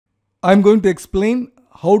I'm going to explain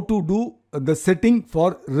how to do the setting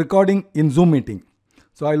for recording in Zoom meeting.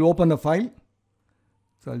 So I'll open a file.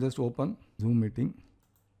 So I'll just open Zoom meeting.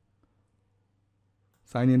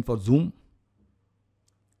 Sign in for Zoom.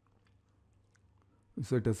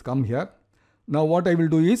 So it has come here. Now what I will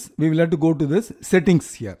do is, we will have to go to this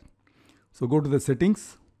settings here. So go to the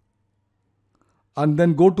settings and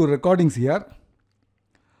then go to recordings here.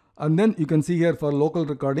 And then you can see here for local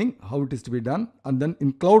recording how it is to be done. And then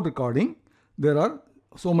in cloud recording, there are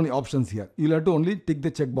so many options here. You'll have to only tick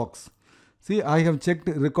the checkbox. See, I have checked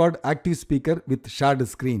record active speaker with shared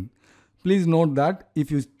screen. Please note that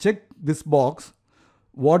if you check this box,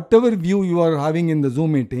 whatever view you are having in the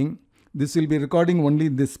Zoom meeting, this will be recording only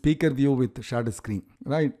this speaker view with shared screen,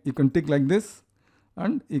 right? You can tick like this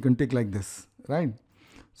and you can tick like this, right?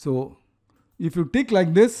 So if you tick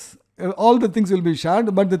like this, all the things will be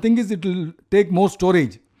shared, but the thing is it will take more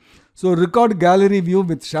storage. So record gallery view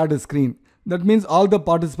with shared screen. That means all the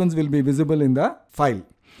participants will be visible in the file.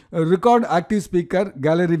 Record active speaker,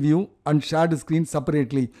 gallery view and shared screen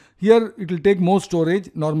separately. Here it will take more storage.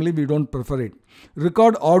 Normally we don't prefer it.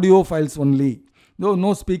 Record audio files only. Though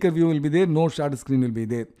no speaker view will be there, no shared screen will be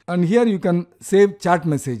there. And here you can save chat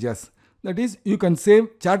messages. That is, you can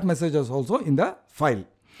save chat messages also in the file.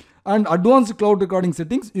 And advanced cloud recording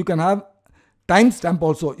settings, you can have timestamp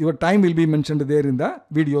also. Your time will be mentioned there in the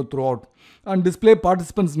video throughout. And display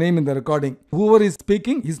participant's name in the recording. Whoever is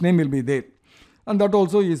speaking, his name will be there. And that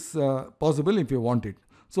also is possible if you want it.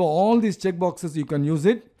 So all these checkboxes you can use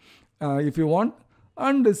it if you want.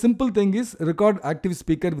 And the simple thing is record active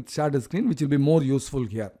speaker with shared screen, which will be more useful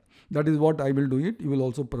here. That is what I will do it. You will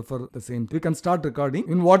also prefer the same. You can start recording.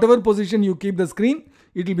 In whatever position you keep the screen,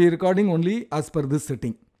 it will be recording only as per this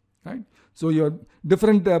setting. Right? So your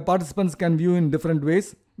different participants can view in different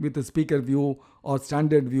ways with a speaker view or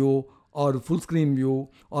standard view or full screen view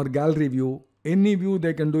or gallery view. Any view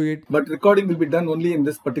they can do it, but recording will be done only in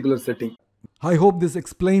this particular setting. I hope this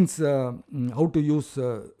explains how to use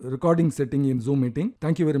recording setting in Zoom meeting.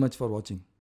 Thank you very much for watching.